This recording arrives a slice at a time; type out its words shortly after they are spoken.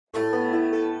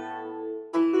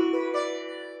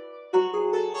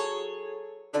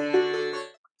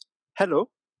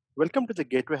Hello, welcome to the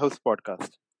Gateway House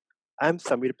podcast. I am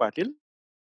Samir Patil,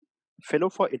 Fellow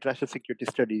for International Security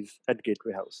Studies at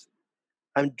Gateway House.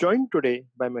 I am joined today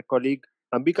by my colleague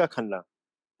Ambika Khanna,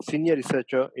 Senior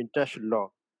Researcher, International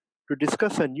Law, to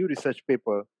discuss a new research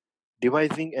paper,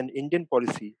 Devising an Indian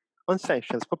Policy on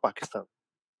Sanctions for Pakistan.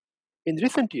 In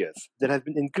recent years, there has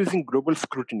been increasing global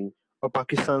scrutiny of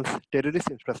Pakistan's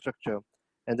terrorist infrastructure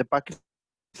and the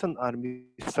Pakistan Army's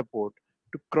support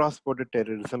to cross-border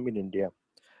terrorism in India,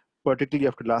 particularly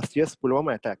after last year's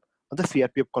Pulwama attack on the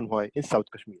CRPF convoy in South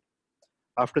Kashmir.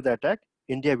 After the attack,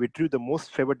 India withdrew the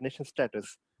most favored nation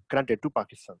status granted to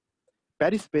Pakistan.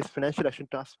 Paris-based Financial Action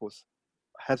Task Force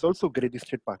has also grey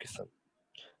listed Pakistan.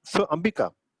 So,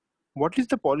 Ambika, what is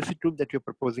the policy tool that you're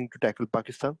proposing to tackle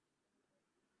Pakistan?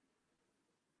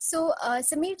 So,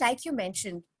 Samir, like you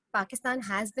mentioned, Pakistan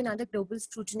has been under global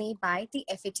scrutiny by the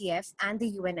FATF and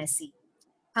the UNSC.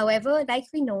 However, like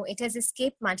we know, it has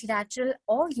escaped multilateral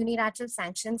or unilateral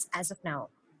sanctions as of now.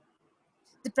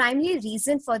 The primary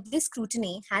reason for this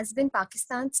scrutiny has been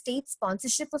Pakistan's state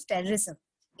sponsorship of terrorism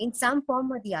in some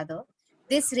form or the other.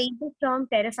 This ranges from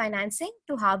terror financing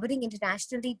to harboring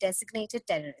internationally designated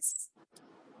terrorists.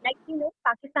 Like we know,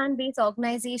 Pakistan-based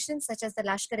organizations such as the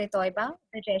Lashkar-e-Toiba,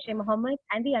 the Jaish-e-Mohammed,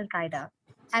 and the Al-Qaeda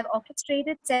have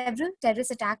orchestrated several terrorist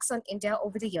attacks on India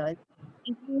over the years,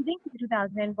 including the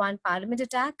 2001 Parliament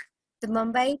attack, the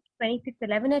Mumbai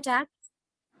 2611 attacks,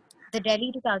 the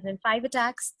Delhi 2005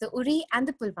 attacks, the Uri, and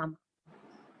the Pulwama.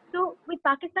 So, with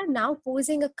Pakistan now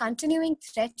posing a continuing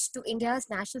threat to India's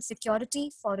national security,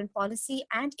 foreign policy,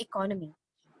 and economy,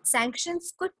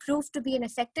 sanctions could prove to be an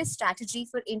effective strategy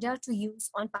for India to use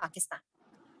on Pakistan.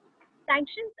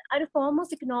 Sanctions are a form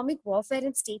of economic warfare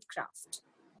and statecraft.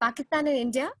 Pakistan and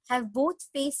India have both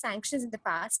faced sanctions in the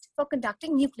past for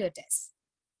conducting nuclear tests.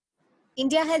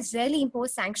 India has rarely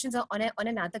imposed sanctions on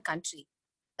another country.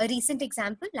 A recent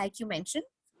example, like you mentioned,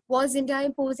 was India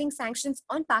imposing sanctions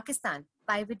on Pakistan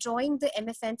by withdrawing the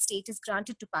MFN status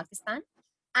granted to Pakistan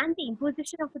and the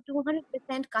imposition of a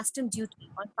 200% custom duty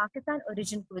on Pakistan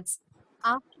origin goods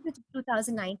after the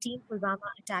 2019 Pulwama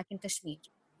attack in Kashmir.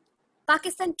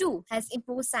 Pakistan too has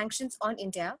imposed sanctions on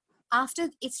India after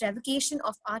its revocation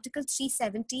of Article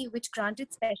 370, which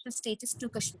granted special status to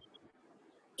Kashmir.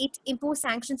 It imposed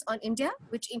sanctions on India,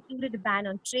 which included a ban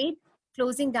on trade,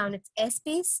 closing down its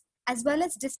airspace, as well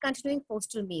as discontinuing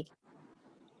postal mail.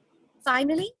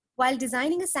 Finally, while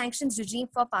designing a sanctions regime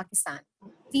for Pakistan,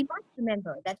 we must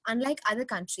remember that unlike other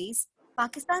countries,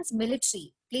 Pakistan's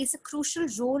military plays a crucial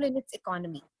role in its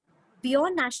economy,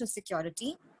 beyond national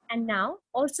security, and now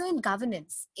also in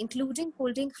governance, including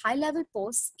holding high-level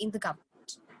posts in the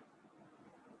government.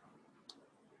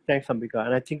 Thanks, Ambika.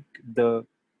 And I think the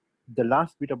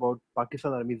last bit about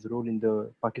Pakistan Army's role in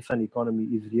the Pakistan economy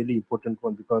is really important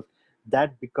one because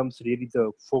that becomes really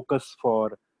the focus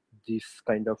for this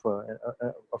kind of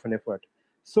an effort.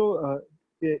 So,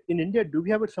 in India, do we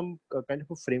have some kind of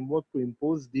a framework to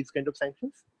impose these kind of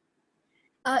sanctions?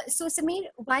 So, Samir,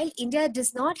 while India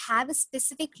does not have a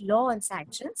specific law on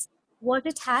sanctions, what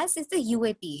it has is the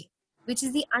UAPA, which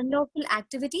is the Unlawful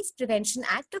Activities Prevention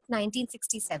Act of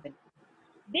 1967.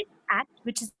 This act,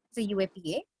 which is the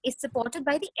UAPA, is supported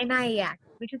by the NIA Act,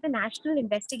 which is the National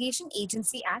Investigation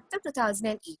Agency Act of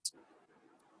 2008.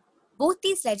 Both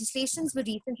these legislations were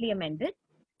recently amended,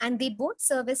 and they both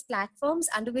serve as platforms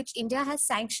under which India has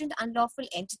sanctioned unlawful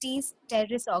entities,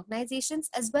 terrorist organizations,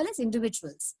 as well as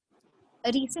individuals.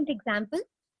 A recent example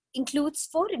includes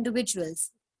 4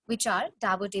 individuals, which are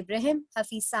Dawood Ibrahim,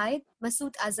 Hafiz Saeed,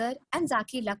 Masood Azhar, and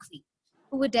Zakir Lakhvi,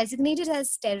 who were designated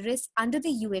as terrorists under the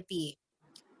UAPA.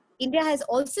 India has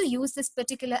also used this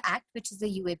particular act, which is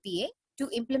the UAPA, to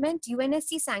implement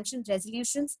UNSC sanctioned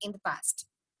resolutions in the past.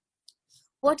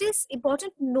 What is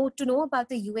important to know about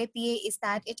the UAPA is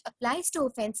that it applies to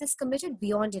offenses committed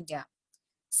beyond India.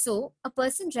 So, a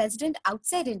person resident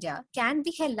outside India can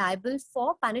be held liable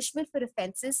for punishment for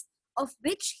offenses of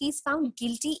which he is found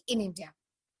guilty in India.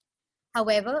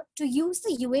 However, to use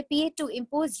the UAPA to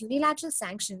impose unilateral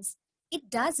sanctions, it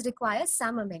does require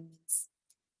some amendments.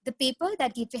 The paper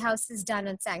that Gateway House has done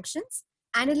on sanctions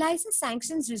analyzes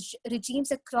sanctions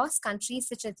regimes across countries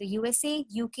such as the USA,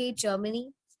 UK,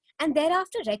 Germany, and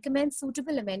thereafter recommends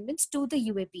suitable amendments to the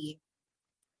UAPA.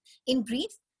 In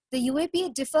brief, the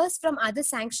UAPA differs from other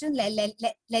sanction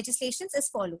legislations as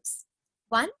follows.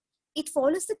 1. It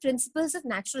follows the principles of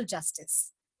natural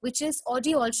justice, which is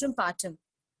audi alterum partem,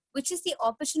 which is the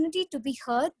opportunity to be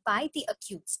heard by the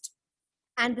accused.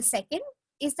 And the second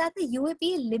is that the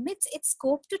UAPA limits its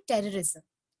scope to terrorism,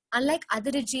 unlike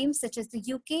other regimes such as the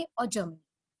UK or Germany.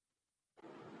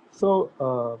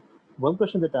 So, one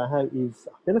question that I have is,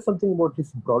 tell us something about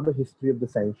this broader history of the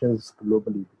sanctions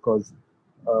globally, because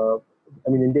uh, I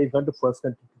mean, India is not the first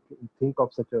country to think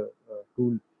of such a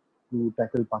tool to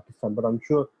tackle Pakistan, but I'm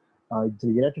sure the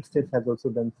United States has also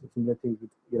done similar things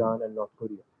with Iran and North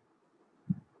Korea.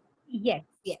 Yes,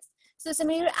 yes. So,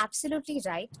 Samir, you're absolutely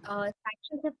right.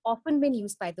 Sanctions have often been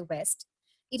used by the West.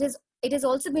 It has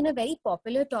also been a very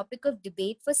popular topic of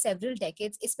debate for several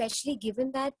decades, especially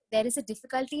given that there is a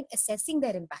difficulty in assessing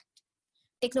their impact.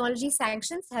 Technology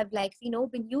sanctions have, like we know,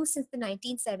 been used since the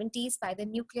 1970s by the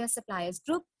Nuclear Suppliers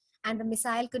Group and the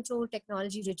Missile Control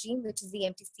Technology Regime, which is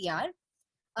the MTCR.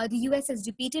 The US has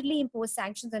repeatedly imposed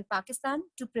sanctions on Pakistan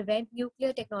to prevent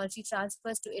nuclear technology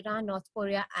transfers to Iran, North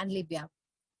Korea, and Libya.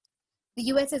 The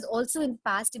US has also in the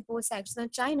past imposed sanctions on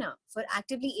China for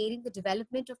actively aiding the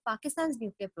development of Pakistan's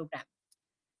nuclear program.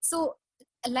 So,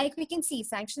 like we can see,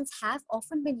 sanctions have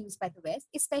often been used by the West,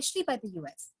 especially by the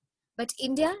US. But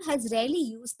India has rarely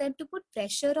used them to put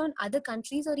pressure on other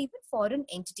countries or even foreign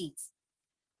entities.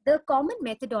 The common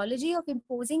methodology of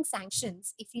imposing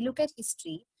sanctions, if you look at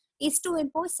history, is to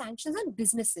impose sanctions on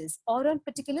businesses or on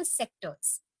particular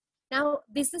sectors. Now,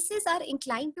 businesses are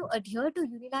inclined to adhere to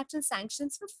unilateral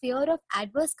sanctions for fear of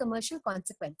adverse commercial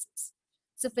consequences.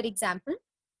 So, for example,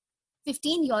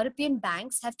 15 European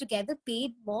banks have together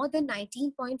paid more than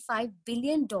 $19.5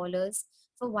 billion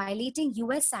for violating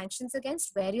US sanctions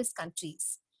against various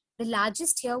countries. The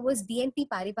largest here was BNP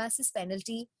Paribas'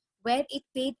 penalty, where it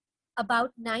paid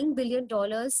about $9 billion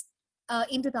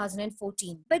in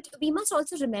 2014. But we must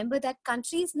also remember that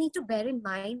countries need to bear in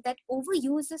mind that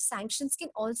overuse of sanctions can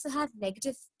also have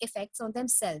negative effects on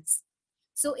themselves.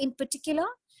 So, in particular,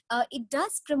 it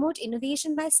does promote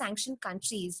innovation by sanctioned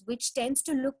countries, which tends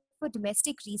to look for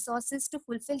domestic resources to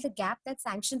fulfill the gap that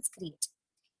sanctions create.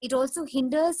 It also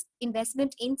hinders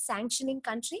investment in sanctioning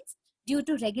countries due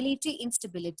to regulatory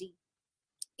instability.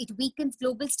 It weakens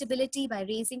global stability by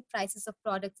raising prices of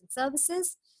products and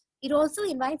services. It also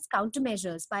invites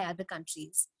countermeasures by other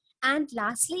countries. And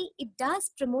lastly, it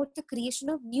does promote the creation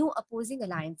of new opposing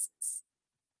alliances.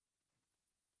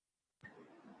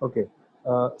 Okay.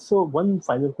 So one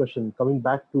final question, coming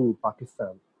back to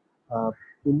Pakistan. Uh,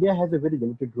 India has a very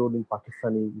limited role in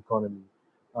Pakistani economy.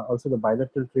 Also, the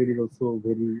bilateral trade is also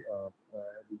very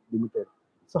limited.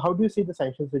 So, how do you see the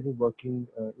sanctions regime working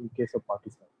in case of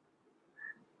Pakistan?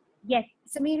 Yes,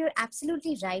 Samir, you're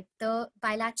absolutely right. The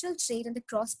bilateral trade and the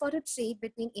cross border trade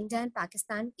between India and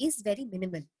Pakistan is very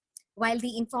minimal, while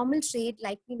the informal trade,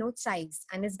 like we know, thrives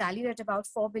and is valued at about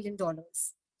 $4 billion.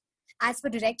 As for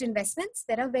direct investments,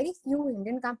 there are very few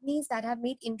Indian companies that have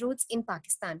made inroads in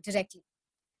Pakistan directly.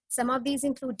 Some of these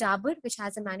include Dabur, which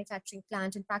has a manufacturing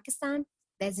plant in Pakistan,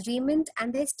 there's Raymond,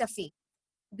 and there's Tafe,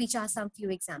 which are some few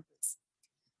examples.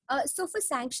 So, for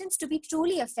sanctions to be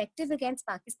truly effective against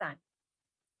Pakistan,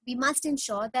 we must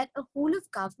ensure that a whole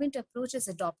of government approach is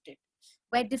adopted,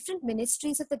 where different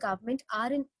ministries of the government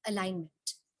are in alignment.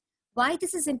 Why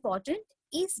this is important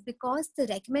is because the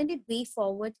recommended way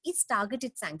forward is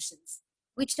targeted sanctions,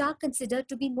 which are considered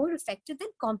to be more effective than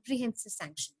comprehensive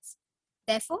sanctions.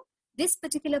 Therefore, this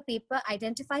particular paper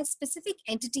identifies specific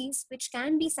entities which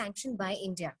can be sanctioned by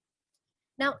India.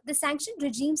 Now, the sanction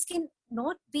regimes can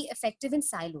not be effective in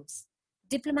silos.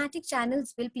 Diplomatic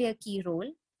channels will play a key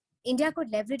role. India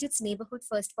could leverage its neighborhood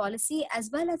first policy as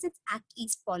well as its Act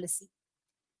East policy.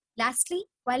 Lastly,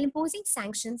 while imposing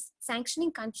sanctions,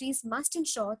 sanctioning countries must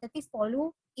ensure that they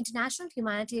follow international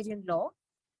humanitarian law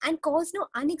and cause no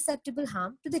unacceptable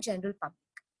harm to the general public.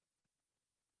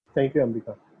 Thank you,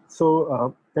 Ambika.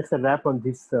 So that's a wrap on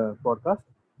this podcast.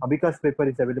 Ambika's paper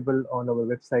is available on our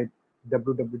website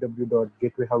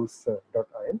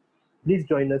www.gatewayhouse.in. Please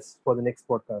join us for the next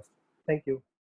podcast. Thank you.